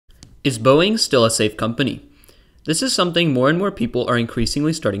Is Boeing still a safe company? This is something more and more people are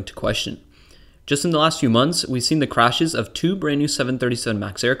increasingly starting to question. Just in the last few months, we've seen the crashes of two brand new 737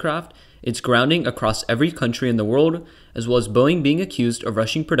 MAX aircraft, its grounding across every country in the world, as well as Boeing being accused of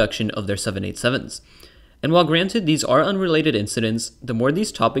rushing production of their 787s. And while granted these are unrelated incidents, the more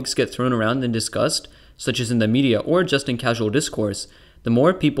these topics get thrown around and discussed, such as in the media or just in casual discourse, the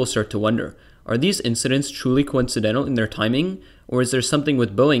more people start to wonder, are these incidents truly coincidental in their timing, or is there something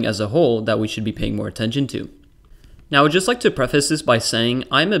with Boeing as a whole that we should be paying more attention to? Now, I would just like to preface this by saying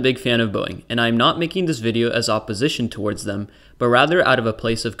I'm a big fan of Boeing, and I'm not making this video as opposition towards them, but rather out of a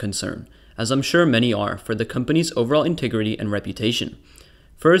place of concern, as I'm sure many are, for the company's overall integrity and reputation.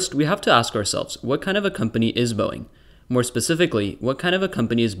 First, we have to ask ourselves, what kind of a company is Boeing? More specifically, what kind of a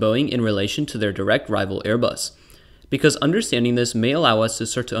company is Boeing in relation to their direct rival Airbus? Because understanding this may allow us to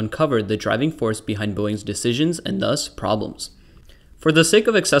start to uncover the driving force behind Boeing's decisions and thus problems. For the sake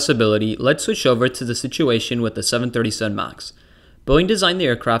of accessibility, let's switch over to the situation with the 737 MAX. Boeing designed the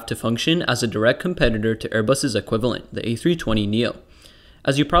aircraft to function as a direct competitor to Airbus's equivalent, the A320neo.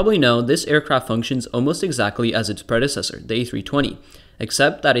 As you probably know, this aircraft functions almost exactly as its predecessor, the A320,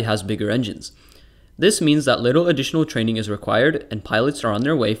 except that it has bigger engines. This means that little additional training is required and pilots are on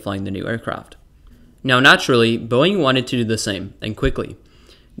their way flying the new aircraft. Now naturally, Boeing wanted to do the same, and quickly.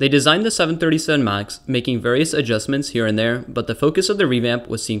 They designed the 737 MAX, making various adjustments here and there, but the focus of the revamp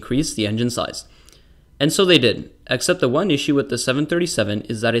was to increase the engine size. And so they did, except the one issue with the 737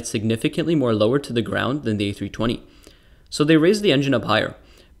 is that it's significantly more lower to the ground than the A320. So they raised the engine up higher,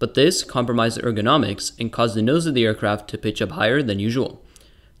 but this compromised the ergonomics and caused the nose of the aircraft to pitch up higher than usual.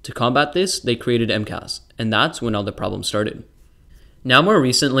 To combat this, they created MCAS, and that's when all the problems started. Now more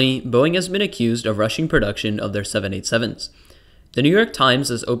recently, Boeing has been accused of rushing production of their 787s. The New York Times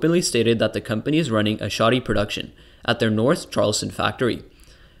has openly stated that the company is running a shoddy production at their North Charleston factory.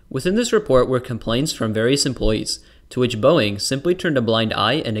 Within this report were complaints from various employees, to which Boeing simply turned a blind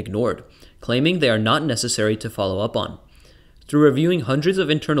eye and ignored, claiming they are not necessary to follow up on. Through reviewing hundreds of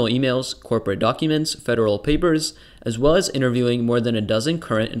internal emails, corporate documents, federal papers, as well as interviewing more than a dozen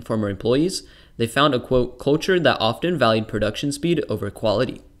current and former employees, they found a, quote, culture that often valued production speed over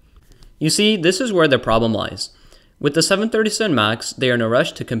quality. You see, this is where the problem lies. With the 737 MAX, they are in a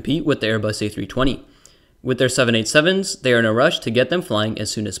rush to compete with the Airbus A320. With their 787s, they are in a rush to get them flying as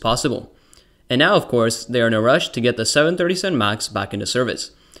soon as possible. And now, of course, they are in a rush to get the 737 MAX back into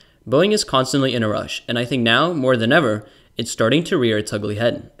service. Boeing is constantly in a rush, and I think now, more than ever, it's starting to rear its ugly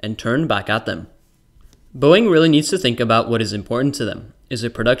head and turn back at them. Boeing really needs to think about what is important to them. Is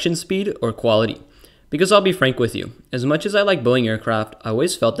it production speed or quality? Because I'll be frank with you, as much as I like Boeing aircraft, I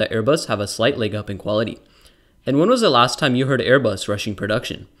always felt that Airbus have a slight leg up in quality. And when was the last time you heard Airbus rushing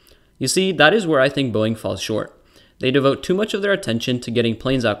production? You see, that is where I think Boeing falls short. They devote too much of their attention to getting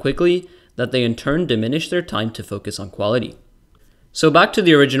planes out quickly that they in turn diminish their time to focus on quality. So back to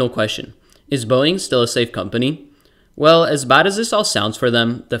the original question, is Boeing still a safe company? Well, as bad as this all sounds for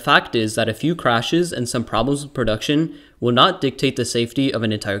them, the fact is that a few crashes and some problems with production will not dictate the safety of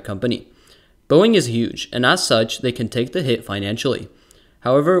an entire company. Boeing is huge, and as such, they can take the hit financially.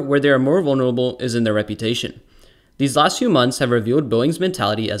 However, where they are more vulnerable is in their reputation. These last few months have revealed Boeing's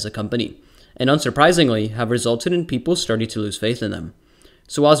mentality as a company, and unsurprisingly have resulted in people starting to lose faith in them.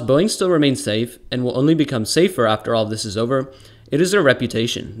 So whilst Boeing still remains safe, and will only become safer after all this is over, it is their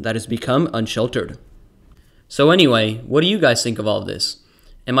reputation that has become unsheltered. So anyway, what do you guys think of all of this?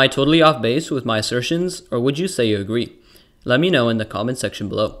 Am I totally off base with my assertions, or would you say you agree? Let me know in the comment section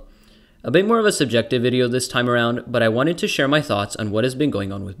below. A bit more of a subjective video this time around, but I wanted to share my thoughts on what has been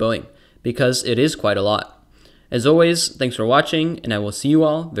going on with Boeing, because it is quite a lot. As always, thanks for watching, and I will see you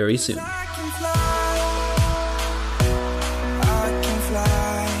all very soon.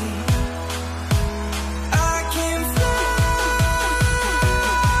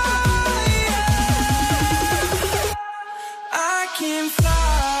 I can